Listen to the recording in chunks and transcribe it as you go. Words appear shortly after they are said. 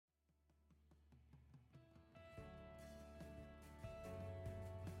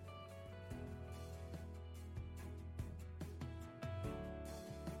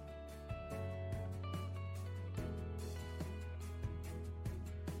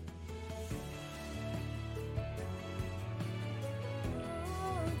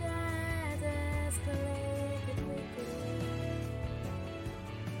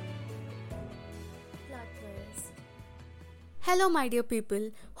Hello, my dear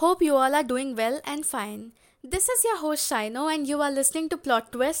people. Hope you all are doing well and fine. This is your host Shino, and you are listening to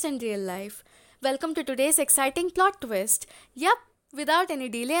Plot Twist in Real Life. Welcome to today's exciting plot twist. Yup, without any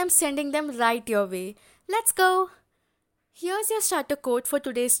delay, I'm sending them right your way. Let's go. Here's your starter quote for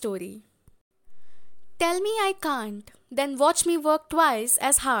today's story. Tell me I can't, then watch me work twice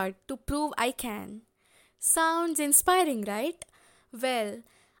as hard to prove I can. Sounds inspiring, right? Well,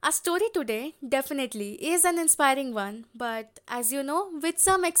 our story today definitely is an inspiring one, but as you know, with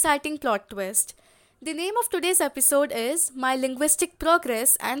some exciting plot twist. The name of today's episode is My Linguistic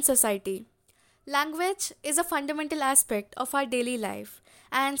Progress and Society. Language is a fundamental aspect of our daily life,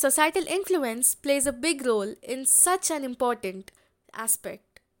 and societal influence plays a big role in such an important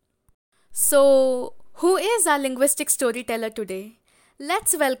aspect. So, who is our linguistic storyteller today?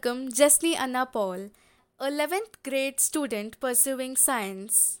 Let's welcome Jesni Anna Paul, 11th grade student pursuing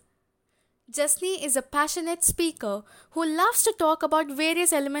science. Jesni is a passionate speaker who loves to talk about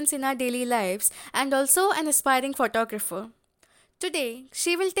various elements in our daily lives and also an aspiring photographer. Today,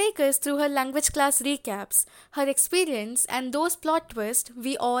 she will take us through her language class recaps, her experience, and those plot twists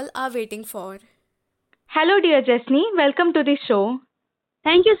we all are waiting for. Hello, dear Jesni. Welcome to the show.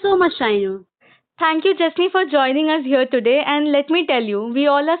 Thank you so much, Shino. Thank you, Jesni, for joining us here today. And let me tell you, we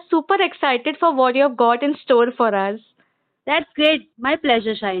all are super excited for what you have got in store for us. That's great. My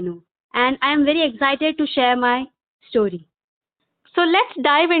pleasure, Shino. And I am very excited to share my story. So let's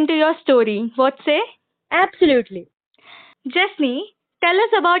dive into your story. What say? Absolutely. Jesni, tell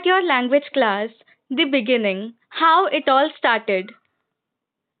us about your language class, the beginning, how it all started.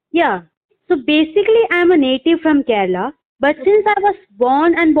 Yeah. So basically, I am a native from Kerala. But since I was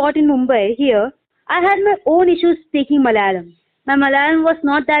born and brought in Mumbai here, I had my own issues speaking Malayalam. My Malayalam was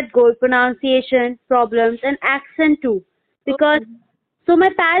not that good, pronunciation, problems, and accent too. Because so my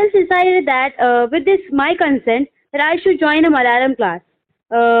parents decided that with this my consent that I should join a Malayalam class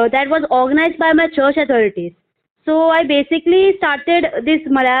that was organized by my church authorities. So I basically started this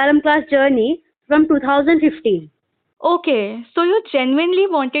Malayalam class journey from 2015. Okay, so you genuinely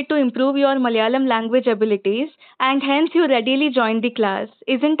wanted to improve your Malayalam language abilities and hence you readily joined the class,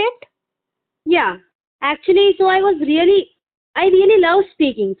 isn't it? Yeah, actually, I really love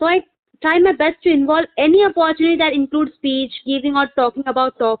speaking. So I try my best to involve any opportunity that includes speech, giving or talking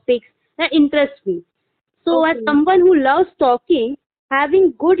about topics that interest me. So as Okay. someone who loves talking,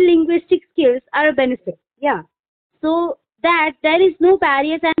 having good linguistic skills are a benefit. Yeah. So that there is no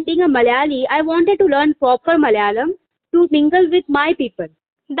barriers and being a Malayali, I wanted to learn proper Malayalam to mingle with my people.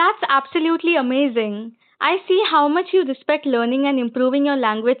 That's absolutely amazing. I see how much you respect learning and improving your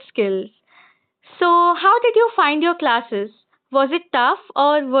language skills. So, how did you find your classes? Was it tough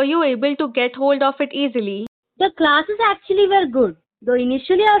or were you able to get hold of it easily? The classes actually were good, though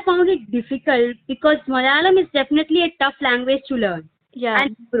initially I found it difficult because Malayalam is definitely a tough language to learn Yeah.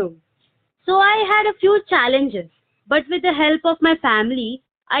 and improve. So I had a few challenges, but with the help of my family,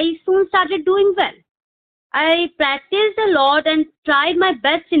 I soon started doing well. I practiced a lot and tried my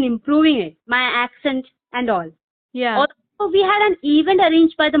best in improving it, my accent and all. Yeah. Also, we had an event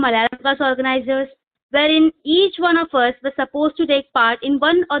arranged by the Malayalam class organizers wherein each one of us was supposed to take part in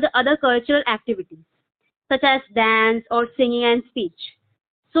one or the other cultural activities, such as dance or singing and speech.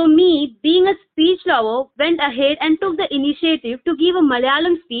 So me, being a speech lover, went ahead and took the initiative to give a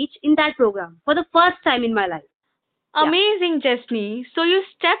Malayalam speech in that program for the first time in my life. Yeah. Amazing, Jesni. So, you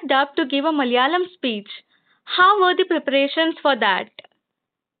stepped up to give a Malayalam speech. How were the preparations for that?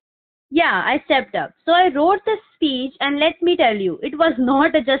 Yeah, I stepped up. So I wrote the speech, and let me tell you, it was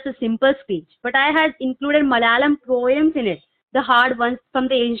not just a simple speech, but I had included Malayalam poems in it, the hard ones from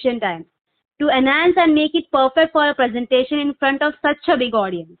the ancient times, to enhance and make it perfect for a presentation in front of such a big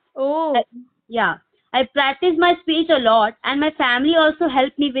audience. Oh, Yeah, I practiced my speech a lot, and my family also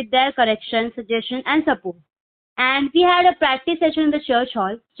helped me with their correction, suggestion, and support. And we had a practice session in the church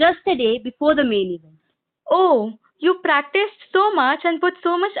hall just a day before the main event. oh, you practiced so much and put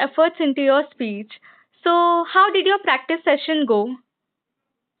so much efforts into your speech. So, how did your practice session go?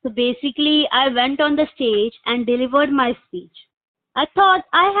 So basically, I went on the stage and delivered my speech. I thought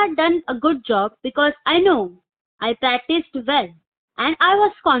I had done a good job because I know I practiced well and I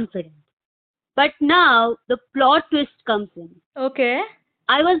was confident. But now the plot twist comes in. Okay.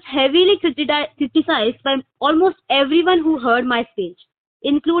 I was heavily criticized by almost everyone who heard my speech,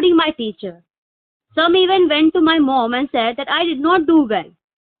 including my teacher. Some even went to my mom and said that I did not do well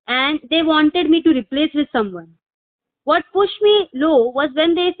and they wanted me to replace with someone. What pushed me low was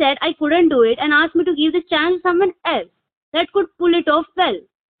when they said I couldn't do it and asked me to give the chance to someone else that could pull it off well.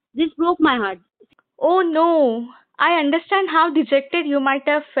 This broke my heart. Oh no, I understand how dejected you might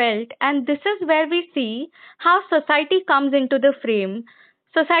have felt, and this is where we see how society comes into the frame.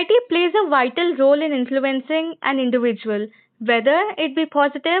 Society plays a vital role in influencing an individual, whether it be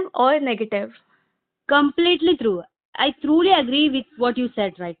positive or negative. Completely true. I truly agree with what you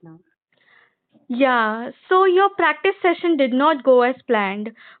said right now. Yeah, so your practice session did not go as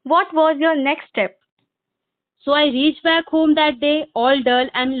planned. What was your next step? So I reached back home that day, all dull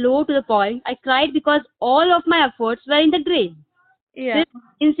and low to the point. I cried because all of my efforts were in the drain. Yeah. This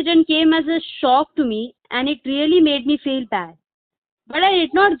incident came as a shock to me and it really made me feel bad. But I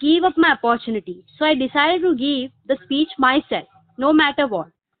did not give up my opportunity, so I decided to give the speech myself, no matter what.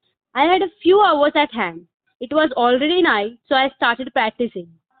 I had a few hours at hand. It was already night, so I started practicing.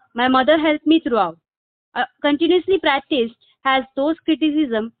 My mother helped me throughout. I continuously practiced as those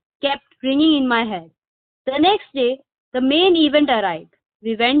criticisms kept ringing in my head. The next day, the main event arrived.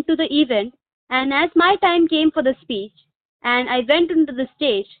 We went to the event, and as my time came for the speech, and I went into the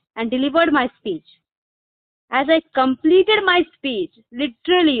stage and delivered my speech. As I completed my speech,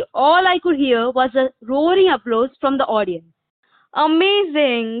 literally all I could hear was a roaring applause from the audience.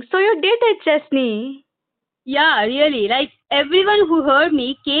 Amazing. So you did it, Jesni. Yeah, really. Like everyone who heard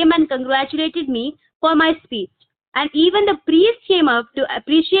me came and congratulated me for my speech. And even the priest came up to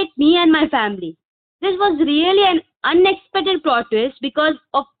appreciate me and my family. This was really an unexpected plot twist because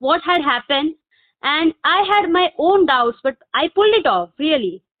of what had happened. And I had my own doubts, but I pulled it off,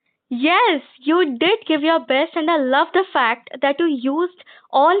 really. Yes, you did give your best, and I love the fact that you used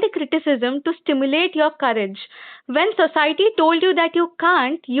all the criticism to stimulate your courage. When society told you that you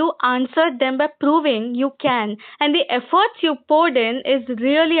can't, you answered them by proving you can, and the efforts you poured in is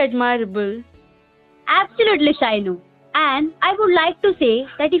really admirable. Absolutely, Shainu. And I would like to say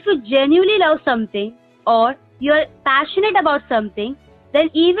that if you genuinely love something or you're passionate about something, then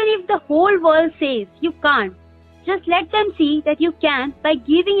even if the whole world says you can't, just let them see that you can by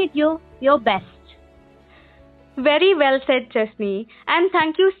giving it your best. Very well said, Jesni. And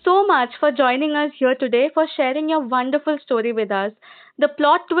thank you so much for joining us here today for sharing your wonderful story with us. The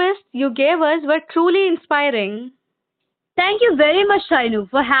plot twists you gave us were truly inspiring. Thank you very much, Shainu,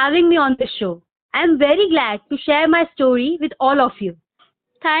 for having me on the show. I'm very glad to share my story with all of you.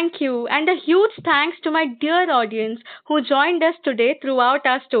 Thank you, and a huge thanks to my dear audience who joined us today throughout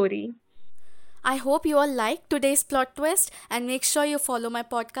our story. I hope you all liked today's plot twist and make sure you follow my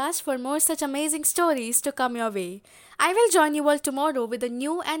podcast for more such amazing stories to come your way. I will join you all tomorrow with a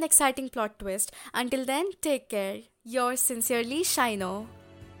new and exciting plot twist. Until then, take care. Yours sincerely, Shino.